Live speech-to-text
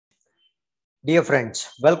Dear friends,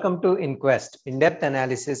 welcome to InQUEST, in-depth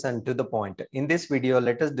analysis and to the point. In this video,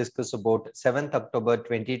 let us discuss about 7th October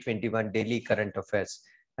 2021 daily current affairs.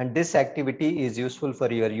 And this activity is useful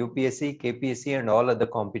for your UPSC, KPSC and all other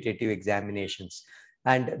competitive examinations.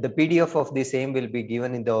 And the PDF of the same will be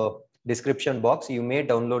given in the description box. You may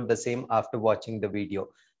download the same after watching the video.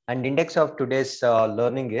 And index of today's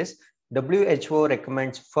learning is WHO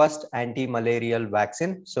recommends first anti-malarial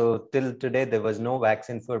vaccine. So till today, there was no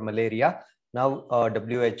vaccine for malaria. Now,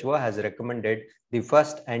 WHO has recommended the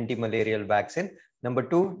first anti-malarial vaccine. Number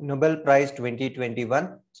two, Nobel Prize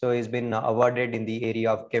 2021. So it's been awarded in the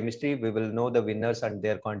area of chemistry. We will know the winners and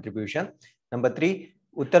their contribution. Number three,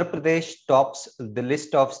 Uttar Pradesh tops the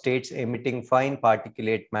list of states emitting fine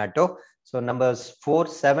particulate matter. So numbers 4,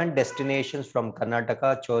 7 destinations from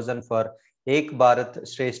Karnataka chosen for Ek Bharat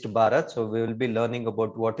Shresth Bharat. So we will be learning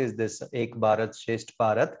about what is this Ek Bharat Shresth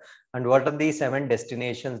Bharat and what are the 7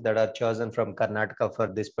 destinations that are chosen from Karnataka for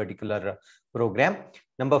this particular program.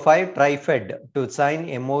 Number 5, TriFed to sign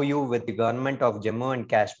MOU with the government of Jammu and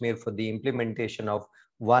Kashmir for the implementation of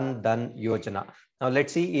One Dhan Yojana. Now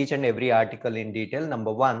let's see each and every article in detail.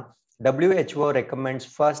 Number 1, WHO recommends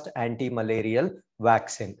first anti-malarial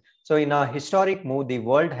vaccine. So in a historic move, the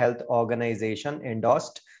World Health Organization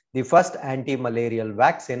endorsed the first anti-malarial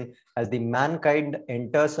vaccine as the mankind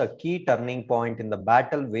enters a key turning point in the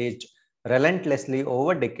battle waged relentlessly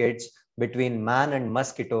over decades between man and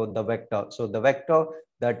mosquito, the vector. So the vector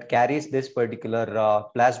that carries this particular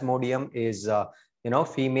plasmodium is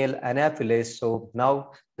female Anopheles. So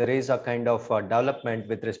now there is a kind of development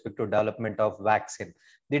with respect to development of vaccine.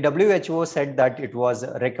 The WHO said that it was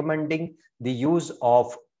recommending the use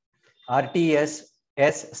of RTS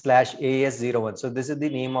S/AS01. So this is the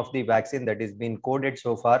name of the vaccine that is being coded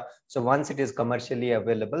so far. So once it is commercially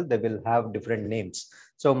available, they will have different names.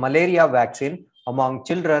 So malaria vaccine among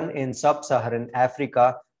children in sub-Saharan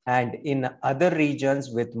Africa and in other regions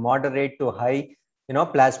with moderate to high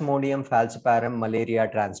Plasmodium falciparum malaria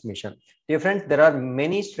transmission. Different, there are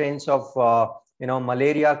many strains of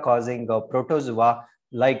malaria causing protozoa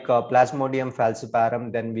like Plasmodium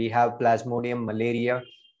falciparum. Then we have Plasmodium malaria.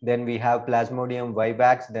 Then we have Plasmodium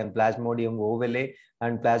vivax, then Plasmodium ovale,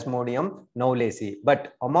 and Plasmodium knowlesi.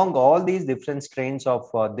 But among all these different strains of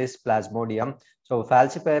this Plasmodium, so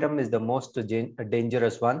falciparum is the most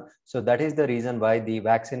dangerous one. So that is the reason why the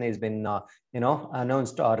vaccine has been,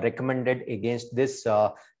 announced or recommended against this,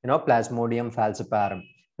 Plasmodium falciparum.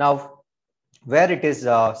 Now, where it is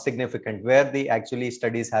significant, where the actually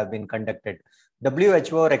studies have been conducted.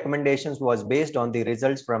 WHO recommendations was based on the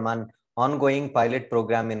results from an ongoing pilot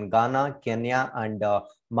program in Ghana, Kenya, and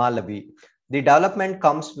Malawi. The development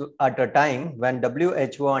comes at a time when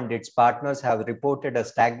WHO and its partners have reported a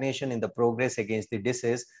stagnation in the progress against the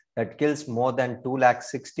disease that kills more than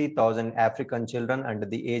 260,000 African children under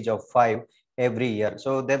the age of 5 every year.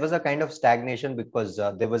 So there was a kind of stagnation because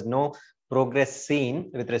there was no progress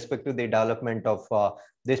seen with respect to the development of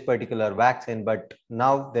this particular vaccine. But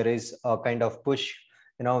now there is a kind of push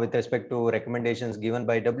with respect to recommendations given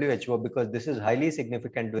by WHO, because this is highly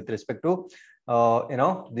significant with respect to,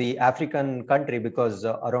 the African country, because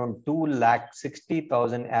around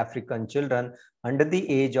 260,000 African children under the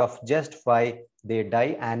age of just 5, they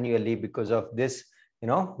die annually because of this,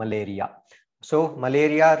 malaria. So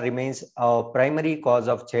malaria remains a primary cause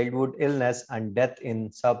of childhood illness and death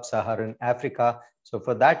in sub-Saharan Africa. So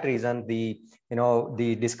for that reason, the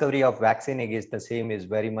discovery of vaccine against the same is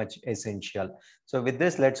very much essential. So with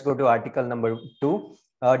this, let's go to article number 2.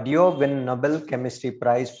 Dio win Nobel Chemistry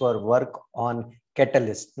Prize for work on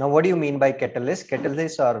catalyst. Now, what do you mean by catalyst?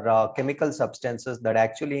 Catalysts are chemical substances that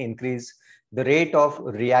actually increase the rate of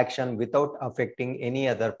reaction without affecting any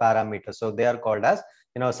other parameter. So they are called as,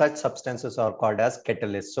 such substances are called as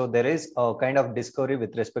catalysts. So there is a kind of discovery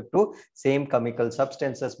with respect to same chemical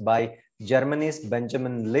substances by Germany's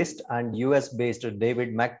Benjamin List and US-based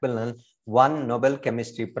David Macmillan won Nobel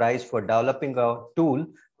Chemistry Prize for developing a tool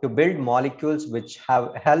to build molecules which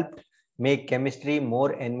have helped make chemistry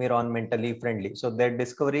more environmentally friendly. So their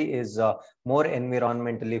discovery is more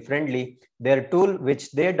environmentally friendly. Their tool,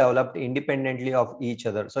 which they developed independently of each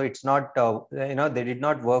other. So it's not, they did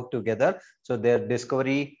not work together. So their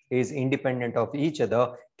discovery is independent of each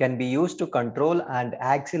other, can be used to control and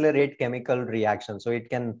accelerate chemical reactions. So it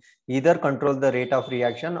can either control the rate of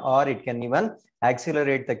reaction or it can even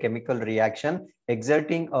accelerate the chemical reaction,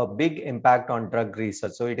 exerting a big impact on drug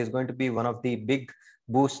research. So it is going to be one of the big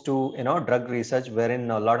boost to drug research, wherein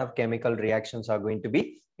a lot of chemical reactions are going to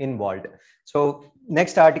be involved. So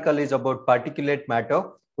next article is about particulate matter.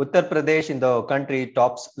 Uttar Pradesh in the country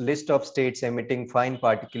tops list of states emitting fine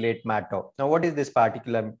particulate matter. Now, what is this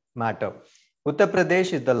particulate matter? Uttar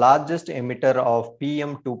Pradesh is the largest emitter of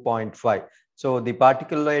PM 2.5. So the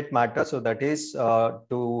particulate matter, so that is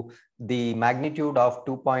to the magnitude of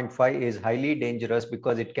 2.5 is highly dangerous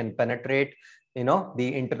because it can penetrate,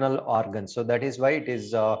 the internal organs. So that is why it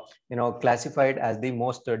is, classified as the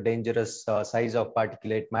most dangerous size of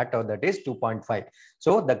particulate matter, that is 2.5.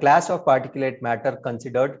 So the class of particulate matter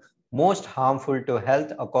considered most harmful to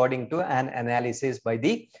health according to an analysis by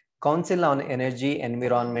the Council on Energy,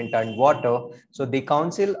 Environment and Water. So the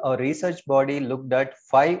council, a research body, looked at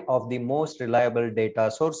 5 of the most reliable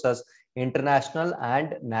data sources, international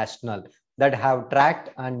and national, that have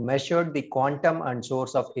tracked and measured the quantum and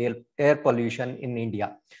source of air pollution in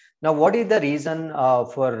India. Now, what is the reason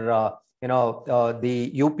for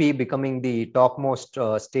the UP becoming the topmost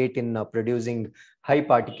state in producing high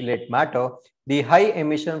particulate matter? The high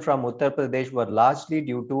emission from Uttar Pradesh were largely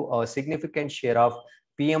due to a significant share of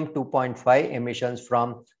PM 2.5 emissions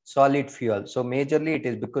from solid fuel. So majorly it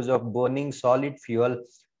is because of burning solid fuel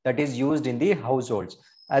that is used in the households.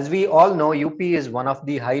 As we all know, UP is one of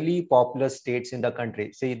the highly populous states in the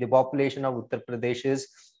country. See, the population of Uttar Pradesh is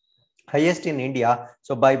highest in India.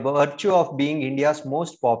 So by virtue of being India's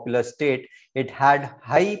most populous state, it had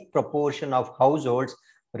high proportion of households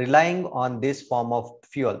relying on this form of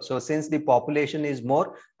fuel. So since the population is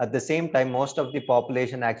more, at the same time, most of the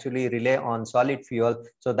population actually rely on solid fuel.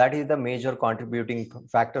 So that is the major contributing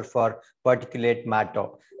factor for particulate matter.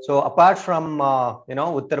 So apart from,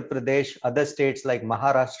 Uttar Pradesh, other states like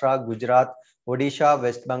Maharashtra, Gujarat, Odisha,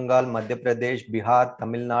 West Bengal, Madhya Pradesh, Bihar,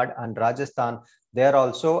 Tamil Nadu, and Rajasthan, they are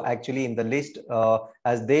also actually in the list,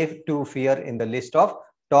 as they too fear in the list of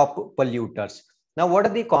top polluters. Now, what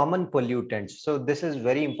are the common pollutants? So this is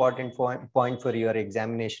very important point for your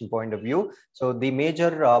examination point of view. So the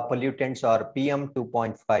major pollutants are PM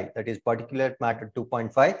 2.5, that is particulate matter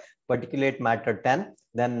 2.5, particulate matter 10,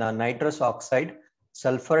 then nitrous oxide,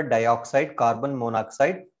 sulfur dioxide, carbon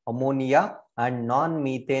monoxide, ammonia, and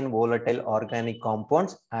non-methane volatile organic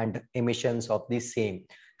compounds and emissions of the same.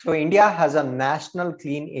 So India has a national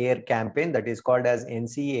clean air campaign that is called as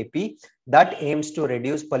NCAP that aims to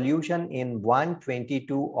reduce pollution in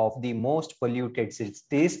 122 of the most polluted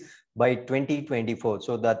cities by 2024.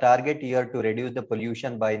 So the target year to reduce the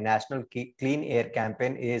pollution by National Clean Air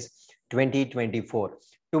Campaign is 2024.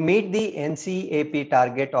 To meet the NCAP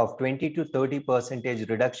target of 20 to 30%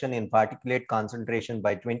 reduction in particulate concentration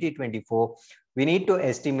by 2024, we need to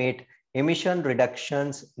estimate emission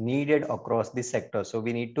reductions needed across the sector. So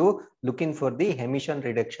we need to look in for the emission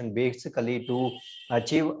reduction basically to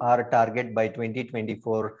achieve our target by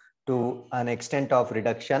 2024 to an extent of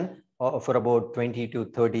reduction for about 20 to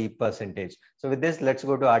 30%. So with this, let's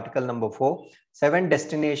go to article number 4. 7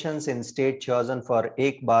 destinations in state chosen for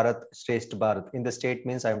Ek Bharat Shresth Bharat. In the state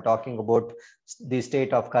means I'm talking about the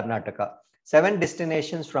state of Karnataka. 7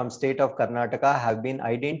 destinations from state of Karnataka have been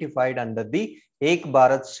identified under the Ek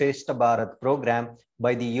Bharat Shresth Bharat program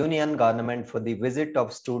by the union government for the visit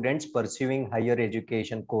of students pursuing higher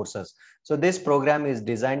education courses. So this program is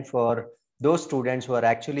designed for those students who are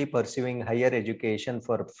actually pursuing higher education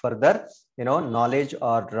for further, knowledge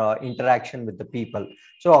or interaction with the people.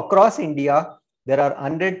 So across India, there are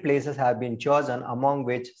 100 places have been chosen, among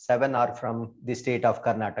which 7 are from the state of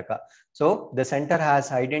Karnataka. So the center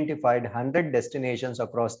has identified 100 destinations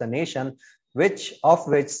across the nation, of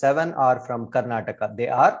which 7 are from Karnataka. They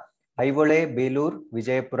are Aivole, Belur,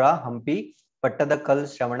 Vijayapura, Hampi, Pattadakal,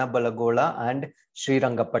 Shravanabalagola, and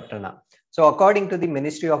Srirangapatna. So according to the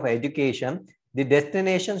Ministry of Education, the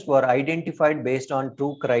destinations were identified based on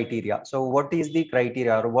 2 criteria. So what is the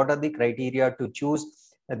criteria, or what are the criteria to choose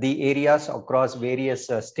the areas across various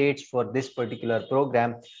states for this particular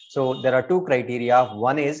program? So there are 2 criteria.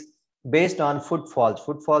 One is based on footfalls.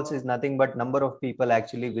 Footfalls is nothing but number of people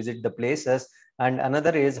actually visit the places, and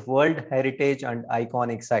another is World Heritage and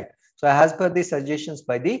Iconic Site. So as per the suggestions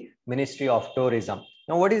by the Ministry of Tourism.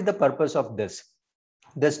 Now, what is the purpose of this?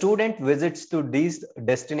 The student visits to these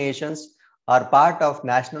destinations are part of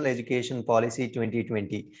National Education Policy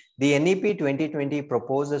 2020. The NEP 2020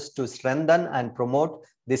 proposes to strengthen and promote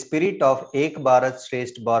the spirit of Ek Bharat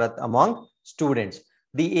Shresth Bharat among students.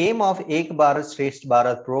 The aim of Ek Bharat Shresth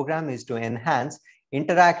Bharat program is to enhance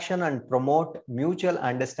interaction and promote mutual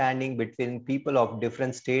understanding between people of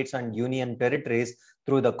different states and union territories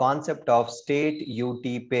through the concept of state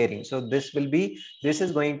UT pairing. So this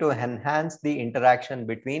is going to enhance the interaction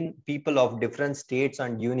between people of different states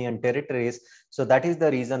and union territories. So that is the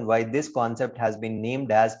reason why this concept has been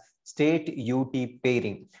named as state UT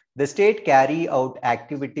pairing. The state carry out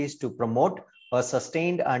activities to promote a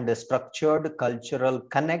sustained and structured cultural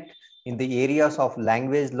connect in the areas of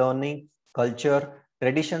language learning, culture,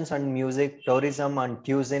 traditions and music, tourism and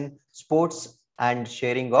cuisine, sports and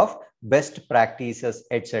sharing of best practices,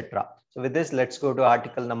 etc. So with this, let's go to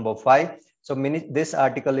article number 5. So this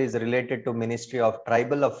article is related to Ministry of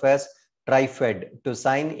Tribal Affairs, TriFed, to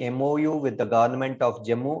sign MOU with the government of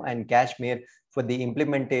Jammu and Kashmir for the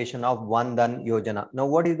implementation of Vandan Yojana. Now,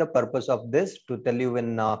 what is the purpose of this? To tell you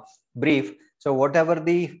in brief. So whatever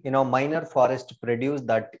the minor forest produce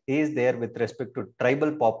that is there with respect to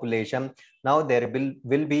tribal population, now there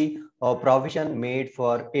will be a provision made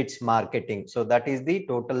for its marketing. So that is the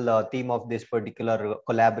total theme of this particular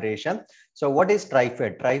collaboration. So what is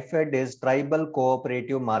TriFed? TriFed is Tribal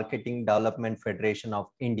Cooperative Marketing Development Federation of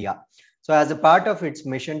India. So as a part of its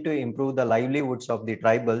mission to improve the livelihoods of the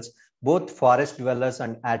tribals, both forest dwellers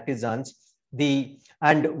and artisans,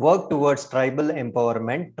 and work towards tribal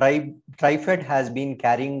empowerment, TriFed has been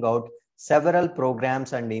carrying out several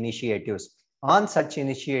programs and initiatives. On such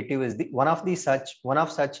initiative is one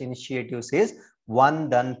of such initiatives is One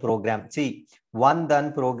Dhan program. See, One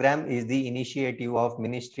Dhan program is the initiative of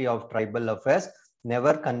Ministry of Tribal Affairs.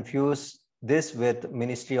 Never confuse this with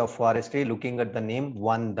Ministry of Forestry, looking at the name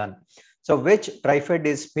One Dhan. So which TriFed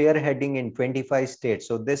is spearheading in 25 states.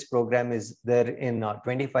 So this program is there in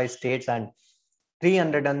 25 states and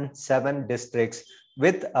 307 districts,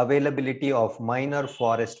 with availability of minor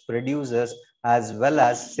forest producers as well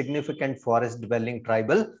as significant forest dwelling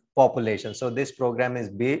tribal population. So this program is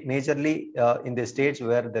majorly in the states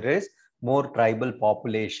where there is more tribal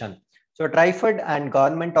population. So TriFed and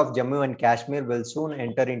Government of Jammu and Kashmir will soon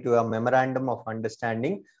enter into a memorandum of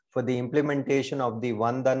understanding for the implementation of the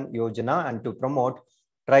Vandan Yojana and to promote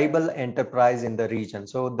tribal enterprise in the region.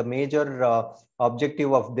 So the major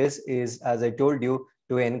objective of this is, as I told you,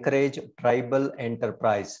 to encourage tribal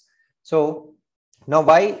enterprise. So now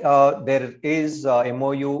why there is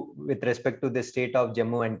MOU with respect to the state of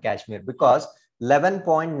Jammu and Kashmir? Because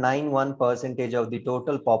 11.91% of the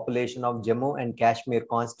total population of Jammu and Kashmir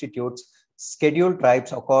constitutes scheduled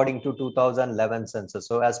tribes according to 2011 census.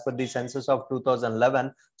 So as per the census of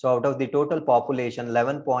 2011, so out of the total population,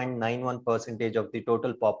 11.91% of the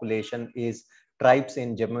total population is tribes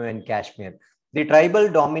in Jammu and Kashmir. The tribal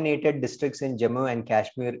dominated districts in Jammu and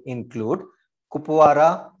Kashmir include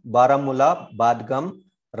Kupwara, Baramulla, Badgam,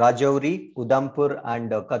 Rajouri, Udhampur, and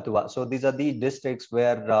Kathua. So these are the districts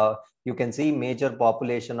where you can see major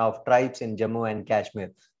population of tribes in Jammu and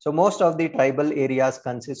Kashmir. So most of the tribal areas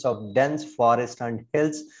consist of dense forest and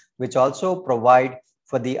hills, which also provide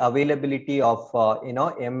for the availability of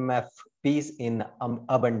MFPs in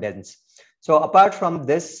abundance. So apart from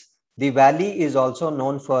this, the valley is also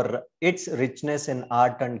known for its richness in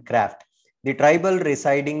art and craft. The tribal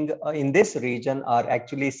residing in this region are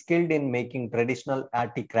actually skilled in making traditional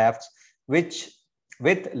articrafts, which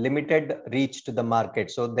with limited reach to the market.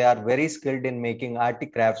 So they are very skilled in making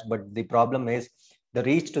articrafts, but the problem is the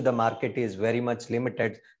reach to the market is very much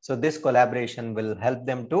limited. So this collaboration will help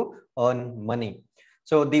them to earn money.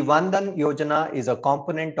 So the Vandan Yojana is a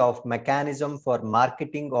component of mechanism for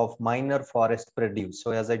marketing of minor forest produce.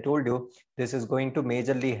 So as I told you, this is going to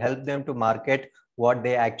majorly help them to market what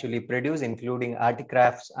they actually produce, including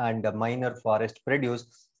articrafts and minor forest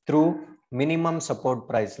produce, through minimum support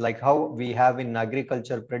price. Like how we have in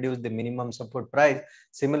agriculture produce the minimum support price,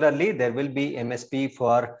 similarly there will be MSP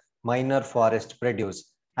for minor forest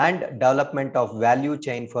produce and development of value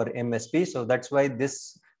chain for MSP. So that's why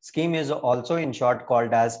this scheme is also in short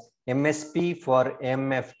called as MSP for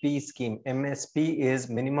MFP scheme. MSP is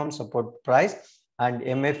minimum support price and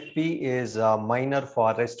MFP is minor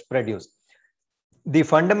forest produce. The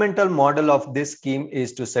fundamental model of this scheme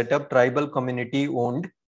is to set up tribal community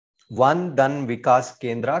owned One Dhan Vikas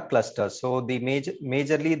Kendra clusters. So the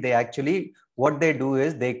majorly they actually what they do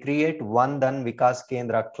is they create One Dhan Vikas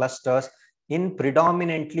Kendra clusters in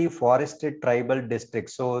predominantly forested tribal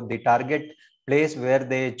districts. So the target place where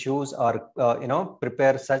they choose or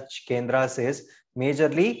prepare such kendras is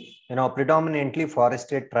majorly predominantly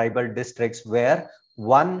forested tribal districts where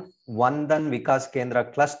One Dhan Vikas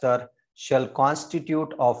Kendra cluster shall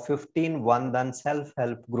constitute of 15 One Dhan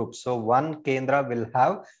self-help groups. So one Kendra will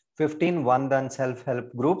have 15 One Dhan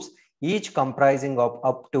self-help groups, each comprising of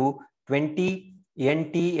up to 20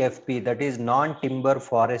 NTFP, that is non-timber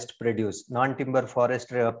forest produce. Non-timber forest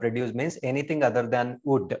produce means anything other than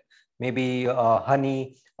wood, maybe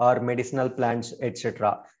honey or medicinal plants,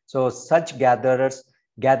 etc. So such gatherers,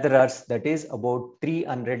 that is about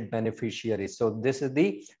 300 beneficiaries. So this is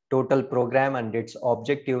the total program and its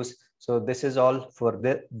objectives. So this is all for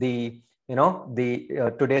the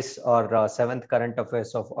today's or 7th current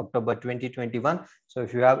affairs of October 2021. So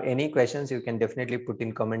if you have any questions, you can definitely put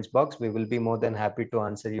in comments box. We will be more than happy to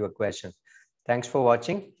answer your question. Thanks for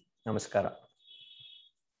watching. Namaskara.